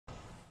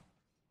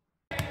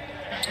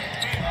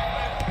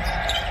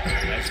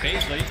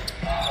Baisley.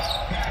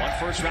 One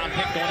first-round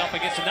pick going up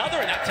against another,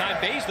 and that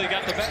time Baisley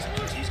got the best.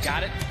 He's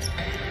got it.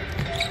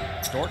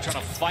 Dort trying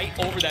to fight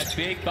over that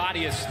big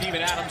body of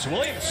Steven Adams.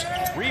 Williams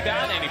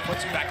rebound, and he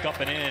puts it back up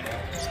and in.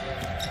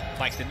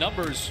 Mike, the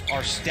numbers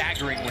are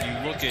staggering when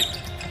you look at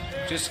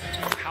just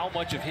how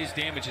much of his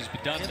damage has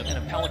been done in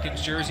a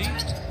Pelicans jersey.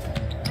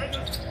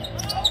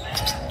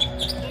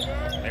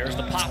 There's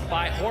the pop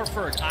by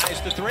Horford.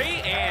 Eyes the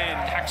three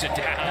and knocks it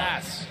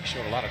down. He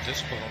showed a lot of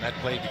discipline on that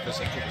play because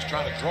he was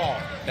trying to draw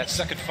that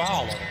second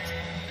foul on him.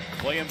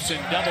 Williamson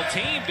double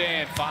teamed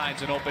and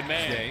finds an open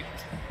man.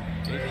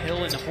 Gave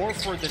Hill and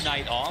Horford the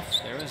night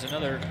off. There is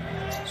another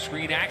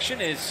screen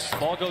action as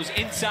ball goes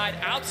inside,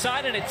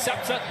 outside, and it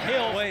sets up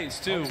Hill ways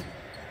too.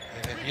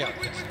 And yeah,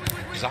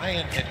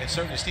 Zion and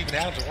certainly Steven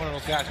Adams are one of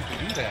those guys who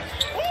can do that.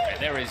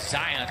 And there is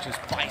Zion just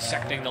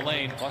bisecting the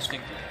lane,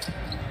 busting.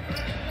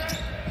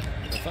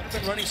 The Thunder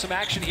been running some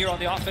action here on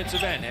the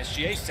offensive end.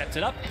 SGA sets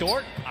it up.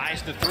 Dort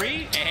eyes the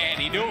three, and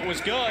he knew it was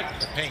good.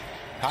 The paint.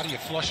 How do you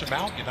flush him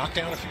out? You knock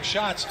down a few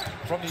shots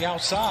from the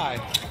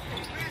outside.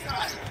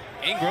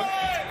 Ingram.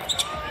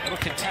 Little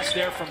contest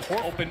there from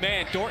Hort. Open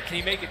man. Dort, can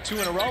he make it two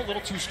in a row? A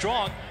little too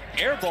strong.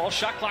 Air ball.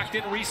 Shot clock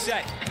didn't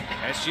reset.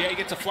 SGA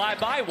gets a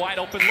flyby. Wide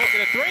open look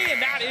at a three,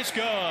 and that is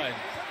good.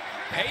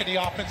 Taking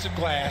the offensive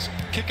glass,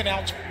 kicking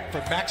out for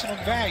maximum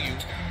value.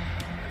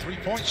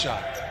 Three-point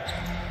shot.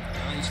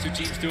 Well, these two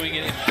teams doing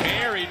it in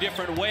very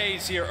different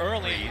ways here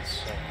early.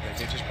 So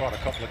they just brought a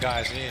couple of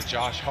guys in,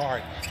 Josh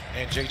Hart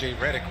and J.J.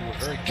 Redick, who are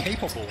very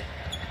capable.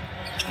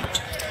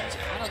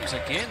 Adams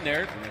again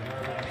there,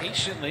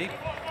 patiently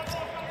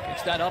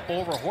gets that up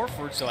over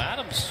Horford. So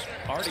Adams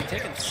already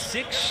taken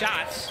 6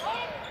 shots.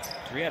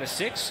 3 out of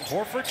 6.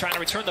 Horford trying to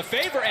return the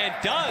favor and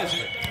does.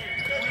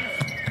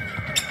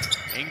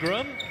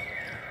 Ingram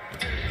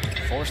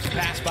forced to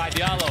pass by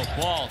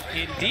Diallo. Ball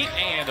in deep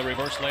and the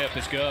reverse layup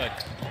is good.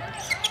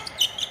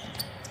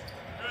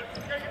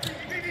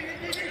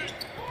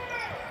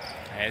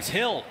 As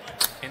Hill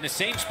in the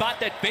same spot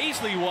that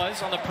Baisley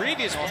was on the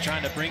previous one,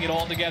 trying to bring it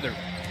all together.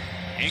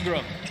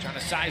 Ingram trying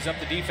to size up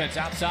the defense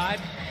outside.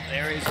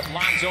 There is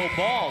Lonzo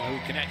Ball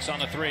who connects on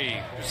the three.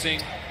 We're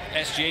seeing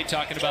SGA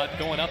talking about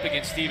going up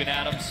against Steven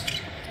Adams.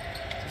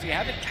 He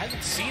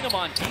hasn't seen him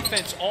on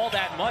defense all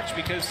that much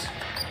because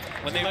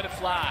when they let it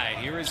fly.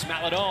 Here is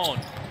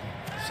Maladone.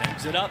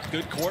 Sends it up.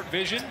 Good court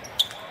vision.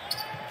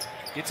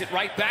 Gets it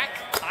right back.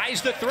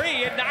 Eyes the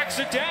three and knocks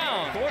it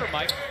down. Quarter,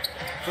 Mike,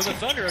 for the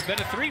Thunder have been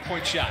a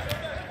three-point shot.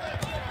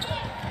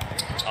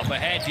 Up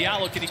ahead,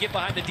 Diallo, can he get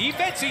behind the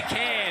defense? He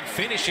can.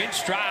 Finish in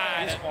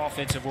stride. His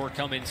offensive work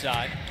come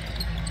inside.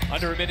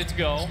 Under a minute to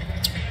go.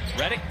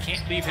 Redick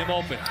can't leave him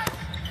open.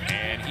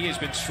 And he has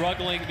been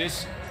struggling.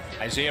 This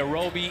Isaiah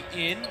Roby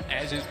in,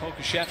 as is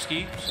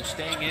Pokusevski. So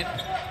staying in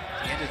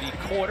the end of the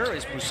quarter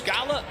is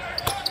Muscala.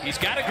 He's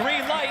got a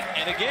green light.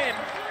 And again,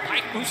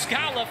 Mike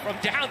Muscala from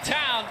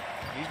downtown.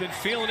 He's been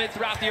feeling it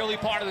throughout the early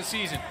part of the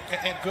season.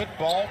 And good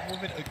ball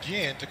movement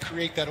again to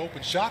create that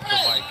open shot for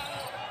Mike.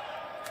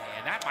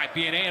 And that might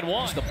be an and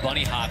one. It's the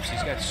bunny hops.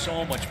 He's got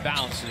so much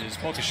bounce. Is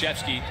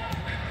Pokusevski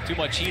too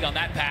much heat on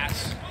that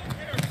pass.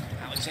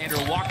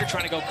 Alexander Walker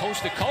trying to go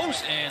coast to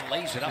coast and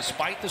lays it up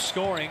despite the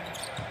scoring.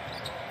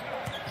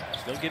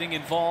 Still getting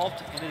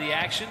involved into the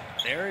action.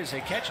 There is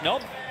a catch.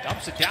 Nope.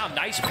 Dumps it down.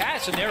 Nice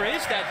pass. And there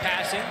is that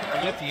passing.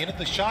 At the end of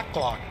the shot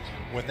clock,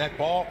 when that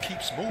ball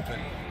keeps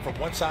moving from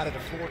one side of the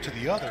floor to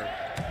the other,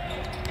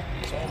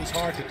 it's always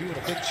hard to do it.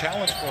 A big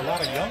challenge for a lot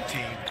of young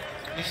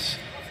teams.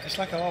 It's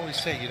like I always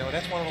say, you know,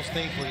 that's one of those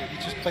things where you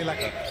just play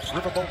like a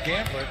riverboat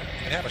gambler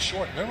and have a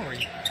short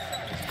memory.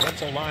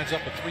 Lorenzo lines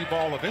up a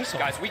 3-ball of his own.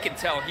 Guys, we can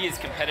tell he is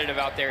competitive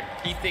out there.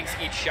 He thinks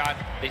each shot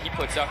that he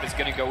puts up is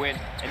going to go in,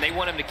 and they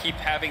want him to keep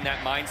having that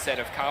mindset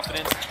of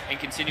confidence and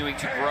continuing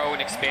to grow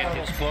and expand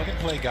Those plug and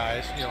play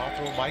guys. You know, I'll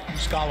throw Mike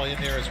Muscala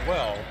in there as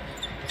well.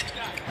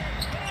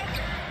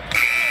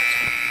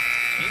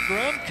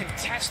 Ingram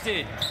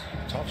contested.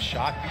 Tough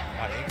shot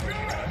by Ingram.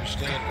 I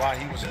understand why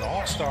he was an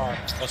all-star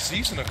a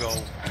season ago.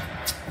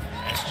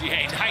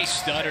 SGA,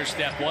 nice stutter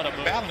step. What a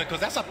move. Battling it,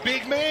 because that's a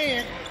big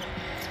man.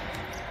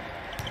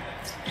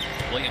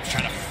 Williams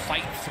trying to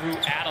fight through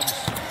Adams.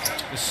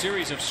 The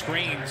series of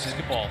screens.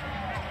 Basketball.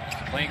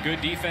 Playing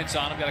good defense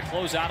on him. Got to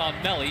close out on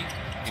Melly.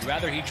 He'd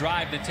rather he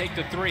drive than take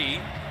the three.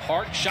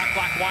 Hart, shot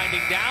clock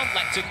winding down.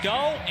 Lets it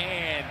go.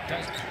 And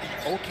does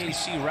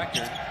OKC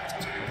record.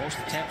 Most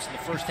attempts in the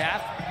first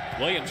half.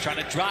 Williams trying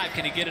to drive.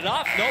 Can he get it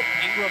off? Nope.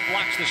 Ingram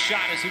blocks the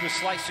shot as he was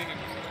slicing it.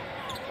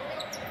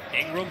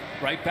 Ingram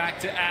right back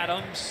to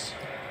Adams.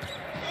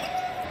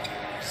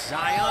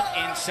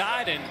 Zion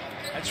inside, and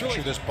that's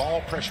really this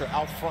ball pressure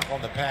out front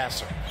on the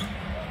passer.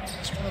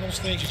 It's one of those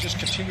things you just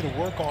continue to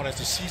work on as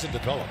the season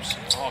develops.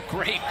 Oh,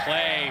 great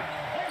play.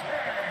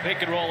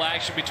 Pick and roll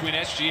action between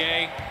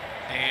SGA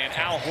and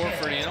Al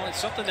Horford. You know, it's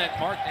something that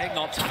Mark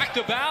Daigneault talked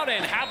about,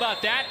 and how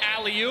about that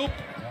alley-oop?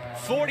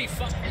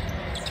 45.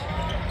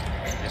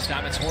 This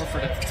time it's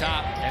Horford at the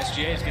top.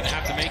 SGA is going to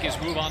have to make his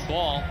move on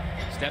ball.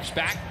 Steps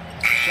back.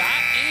 Shot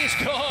is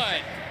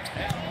good.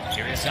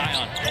 Here is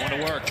Zion going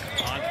to work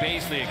on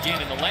Bazley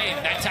again in the lane.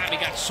 That time he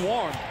got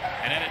swarmed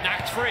and had it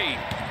knocked free.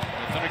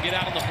 The Thunder get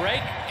out on the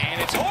break,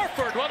 and it's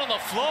Horford right on the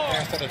floor.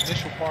 That's that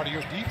initial part of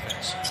your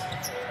defense.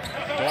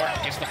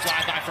 Dort gets the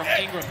flyby from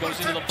Ingram, goes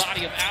into the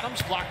body of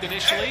Adams, blocked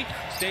initially,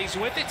 stays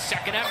with it,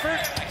 second effort.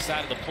 Next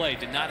side of the play,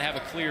 did not have a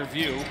clear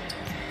view,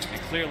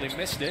 and clearly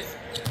missed it.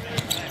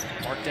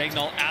 Mark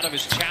Daigneault out of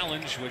his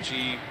challenge, which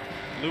he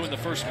blew in the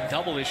first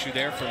double issue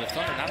there for the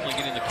Thunder, not only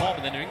getting the call,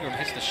 but then Ingram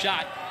hits the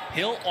shot.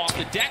 Hill off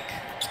the deck.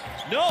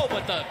 No,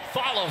 but the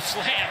follow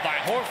slam by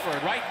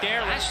Horford right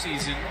there. Last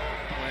season,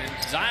 when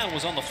Zion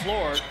was on the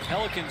floor, the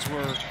Pelicans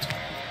were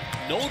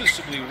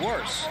noticeably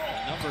worse.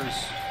 The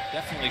numbers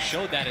definitely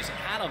showed that as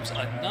Adams,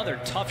 another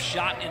tough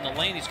shot in the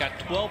lane. He's got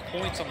 12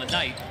 points on the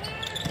night.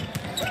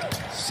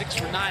 6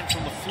 for 9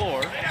 from the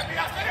floor.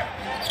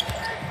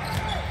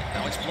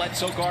 Now it's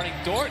Bledsoe guarding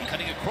Dort,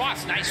 cutting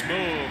across. Nice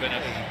move. And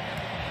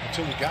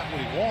until he got what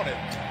he wanted.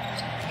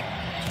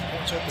 2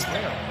 points at the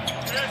rim.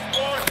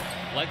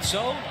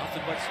 Bledsoe,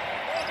 nothing but...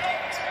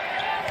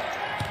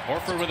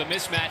 Horford with a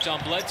mismatch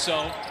on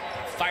Bledsoe.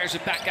 Fires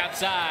it back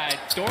outside.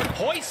 Dort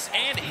hoists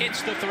and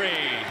hits the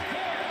three.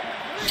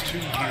 2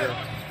 here.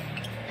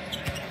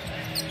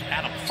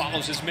 Adam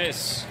follows his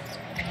miss.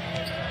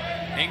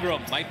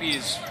 Ingram might be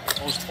his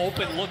most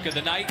open look of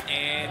the night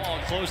and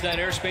close that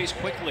airspace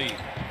quickly.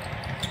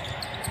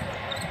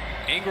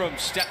 Ingram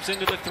steps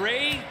into the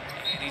three,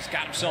 and he's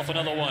got himself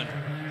another one.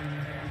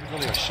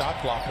 Really a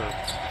shot blocker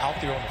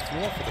out there on the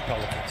floor for the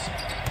Pelicans.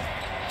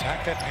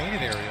 Attack that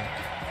painted area.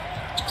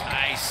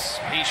 Nice,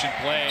 patient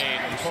play.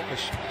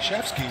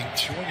 Shevsky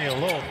showing you a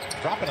little,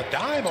 dropping a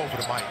dime over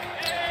to Mike.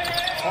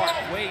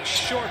 Hart way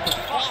short, but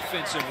the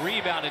offensive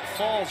rebound, it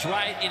falls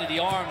right into the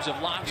arms of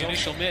Lonzo.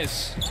 Initial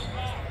miss.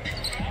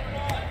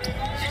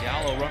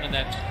 Diallo running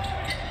that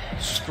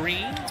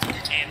screen,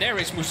 and there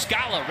is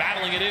Muscala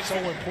rattling it in. So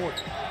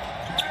important.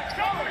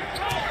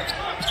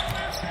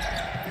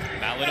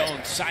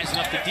 Maledon sizing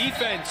up the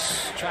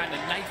defense, trying to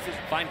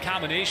find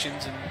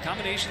combinations, and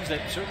combinations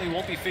that certainly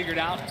won't be figured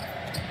out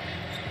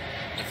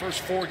the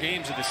first 4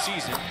 games of the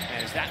season,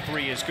 as that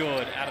three is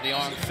good. Out of the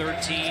arm,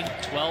 13,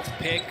 12th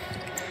pick.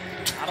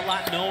 Not a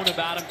lot known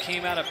about him,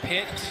 came out of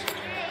Pitt.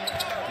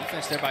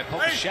 Defense there by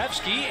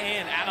Pokusevski,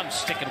 and Adams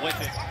sticking with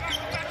it.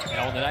 You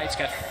know, the Knights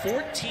got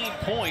 14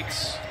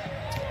 points.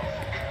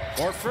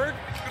 Horford,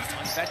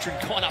 one veteran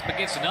going up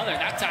against another.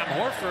 That time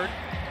Horford.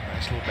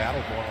 Nice little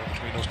battle going on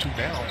between those two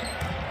now.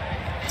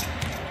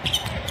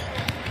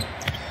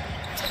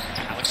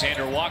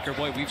 Alexander Walker,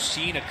 boy, we've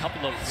seen a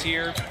couple of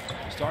here.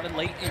 Started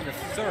late in the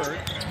third.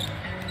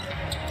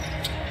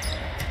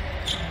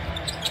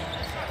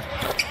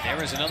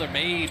 There is another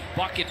made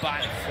bucket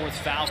by the 4th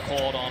foul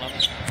called on him.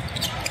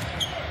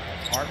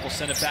 Hart will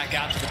send it back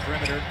out to the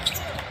perimeter.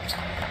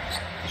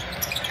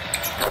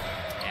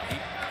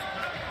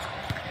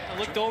 And he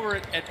looked over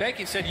at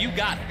Becky and said, "You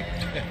got it."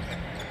 And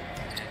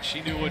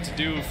she knew what to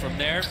do from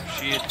there.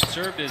 She had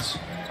served as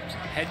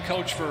head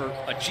coach for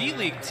a G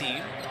League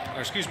team,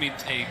 or excuse me,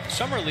 a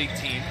Summer League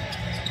team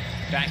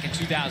back in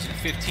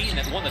 2015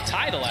 that won the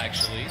title,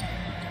 actually.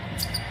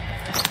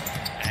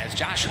 As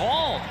Josh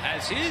Hall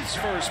has his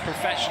first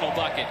professional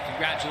bucket.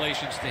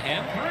 Congratulations to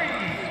him.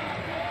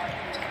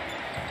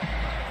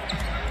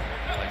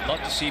 I'd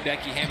love to see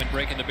Becky Hammond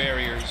breaking the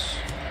barriers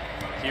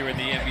here in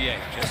the NBA.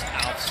 Just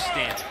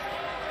outstanding.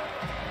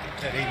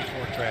 That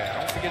 84 draft.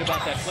 Don't forget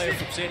about that player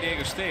from San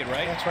Diego State,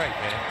 right? That's right,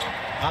 man.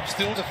 I'm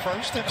still the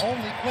first and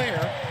only player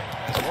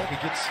as Obi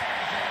gets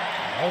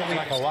only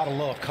like a lot of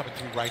love coming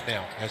through right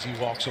now as he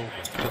walks over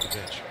to the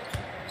bench.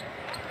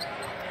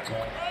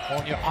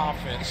 On your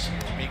offense,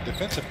 being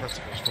defensive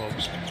principles,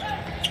 folks.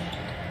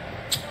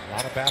 A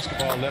lot of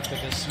basketball left in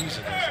this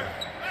season.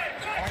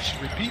 I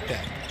should repeat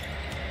that.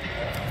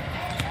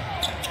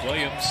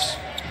 Williams,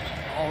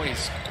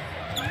 always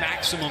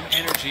maximum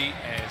energy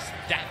as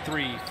that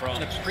three from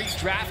the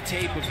pre-draft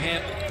tape of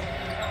him.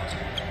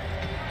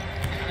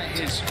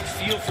 His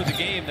feel for the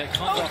game that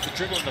comes off the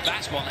dribble in the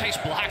basketball. Nice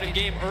blocking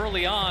game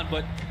early on,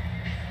 but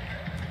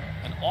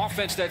an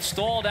offense that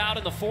stalled out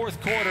in the 4th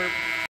quarter.